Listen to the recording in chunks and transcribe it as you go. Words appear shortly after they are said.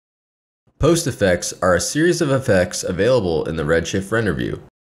Post effects are a series of effects available in the Redshift Render View.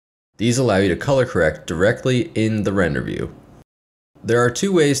 These allow you to color correct directly in the render view. There are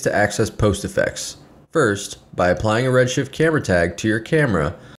two ways to access post effects. First, by applying a Redshift camera tag to your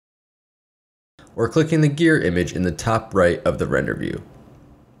camera, or clicking the gear image in the top right of the render view.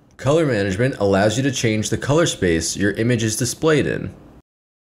 Color management allows you to change the color space your image is displayed in.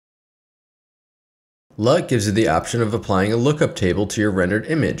 LUT gives you the option of applying a lookup table to your rendered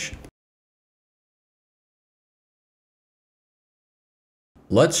image.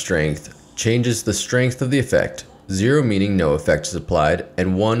 LUT strength changes the strength of the effect, 0 meaning no effect is applied,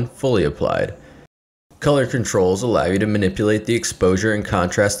 and 1 fully applied. Color controls allow you to manipulate the exposure and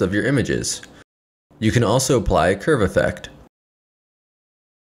contrast of your images. You can also apply a curve effect.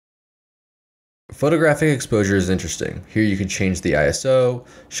 Photographic exposure is interesting. Here you can change the ISO,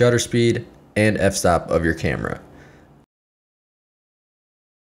 shutter speed, and f-stop of your camera.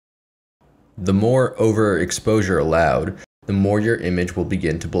 The more overexposure allowed, the more your image will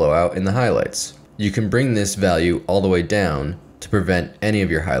begin to blow out in the highlights. You can bring this value all the way down to prevent any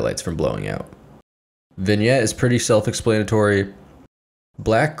of your highlights from blowing out. Vignette is pretty self-explanatory.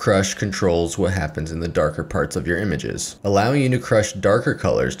 Black crush controls what happens in the darker parts of your images, allowing you to crush darker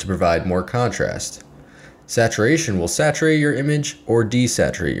colors to provide more contrast. Saturation will saturate your image or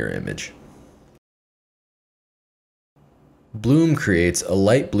desaturate your image. Bloom creates a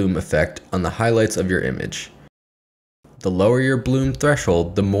light bloom effect on the highlights of your image. The lower your bloom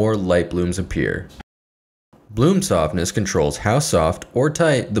threshold, the more light blooms appear. Bloom softness controls how soft or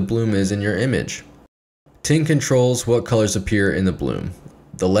tight the bloom is in your image. Tint controls what colors appear in the bloom.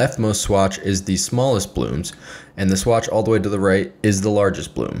 The leftmost swatch is the smallest blooms, and the swatch all the way to the right is the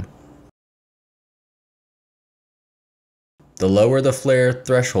largest bloom. The lower the flare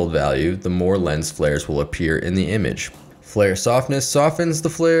threshold value, the more lens flares will appear in the image. Flare softness softens the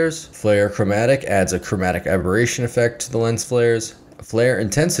flares. Flare chromatic adds a chromatic aberration effect to the lens flares. Flare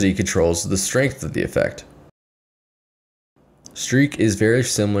intensity controls the strength of the effect. Streak is very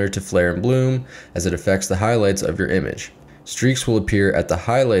similar to flare and bloom as it affects the highlights of your image. Streaks will appear at the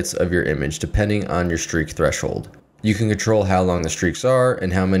highlights of your image depending on your streak threshold. You can control how long the streaks are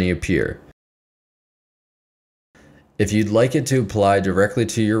and how many appear. If you'd like it to apply directly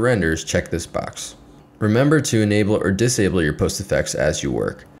to your renders, check this box. Remember to enable or disable your post effects as you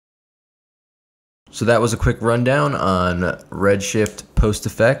work. So that was a quick rundown on Redshift Post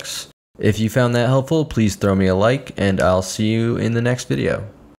FX. If you found that helpful, please throw me a like, and I'll see you in the next video.